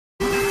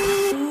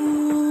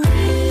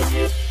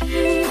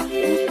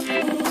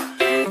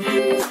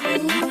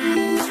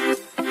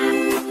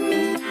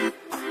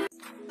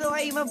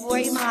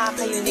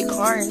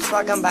Unicorns!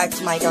 Welcome back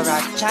to my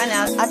Rock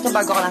channel. At kung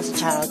bago ka lang sa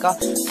channel ko,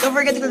 don't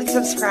forget to click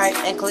subscribe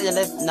and click the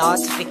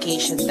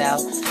notification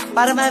bell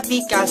para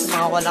ma-update ka sa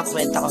mga walang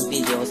kwenta kong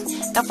videos.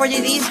 Now for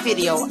today's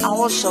video, I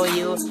will show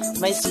you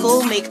my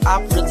school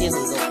makeup routine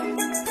look.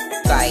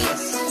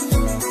 Guys,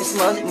 it's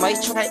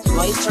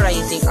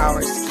moisturizing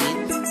our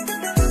skin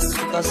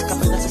because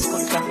kapag nasa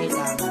school ka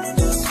kailangan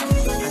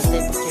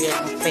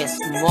antibacterial ang face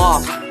mo.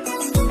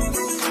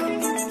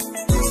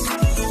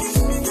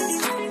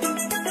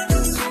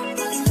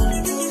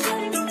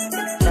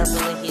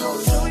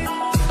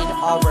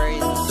 Our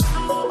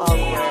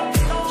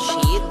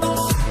shade.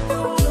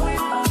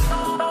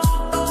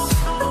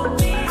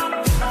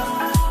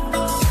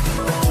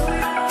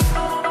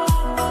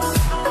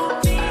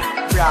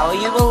 Brow,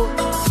 you will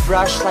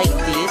brush like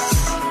this.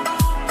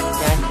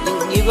 Yan.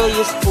 You will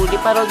use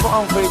fully para mo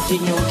ang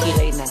virgin yung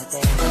kilay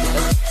natin.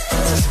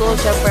 Sa school,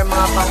 syempre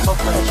mga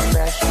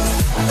pang-brush.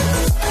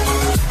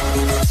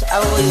 So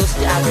I will use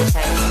the other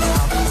side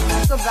now.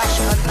 So brush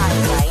on tayo,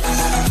 guys.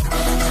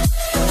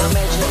 Na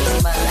medyo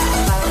minimal lang.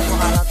 Parang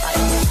mukha lang tayo.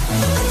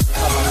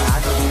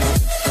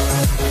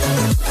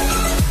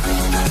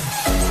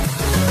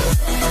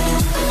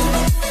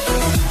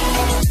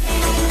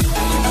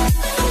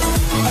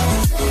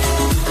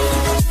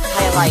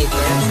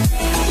 Highlighter.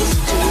 These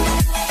two.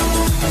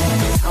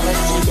 Now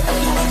let's see the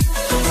effect.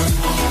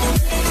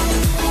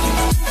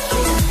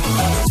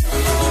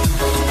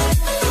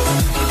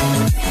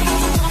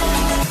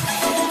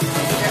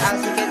 Here, as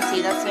you can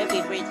see, that's my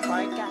favorite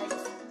part, guys.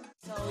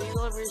 So we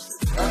will proceed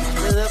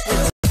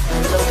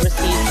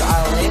to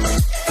our lips.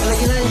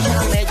 Lagyan na rin siya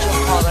ng medyo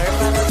color.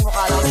 Parang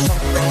mukha lang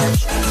siyang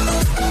French.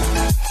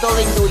 Still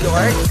in New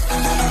York.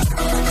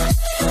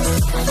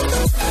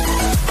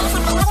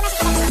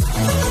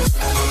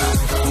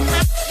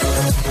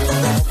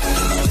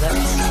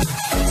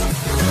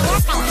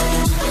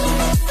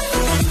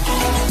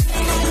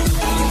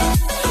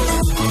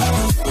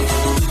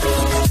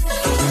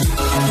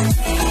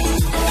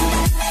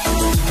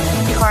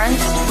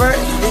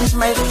 This is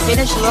my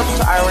finished look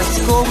to our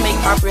school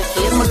makeup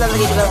routine.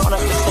 Maglalagay ko lang ako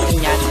ng gusto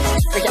niyan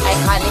for the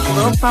iconic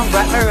look from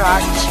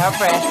Rock,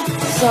 syempre.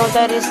 So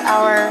that is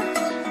our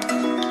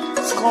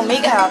school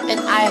makeup,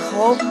 and I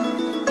hope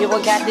you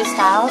will get this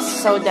style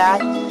so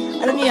that,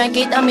 alam niyo yan,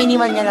 kahit ang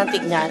minimal niya lang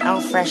tignan,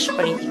 ang fresh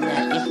pa rin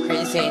tignan, if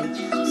present.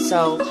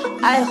 So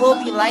I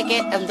hope you like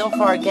it, and don't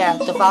forget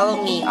to follow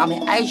me on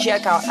my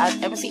IG account at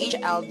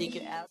mchldql.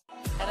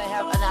 And I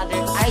have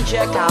another IG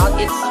account.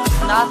 It's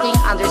nothing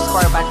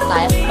underscore but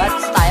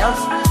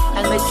styles.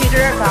 And my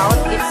Twitter account,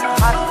 it's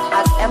hot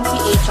at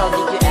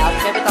mchdql,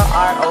 capital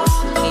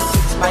ROCK.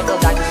 It's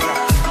Michael Douglas.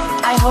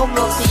 I hope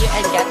we'll see you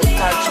and get in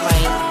touch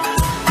my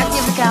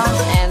active accounts,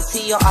 and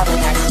see you on the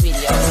next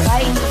video.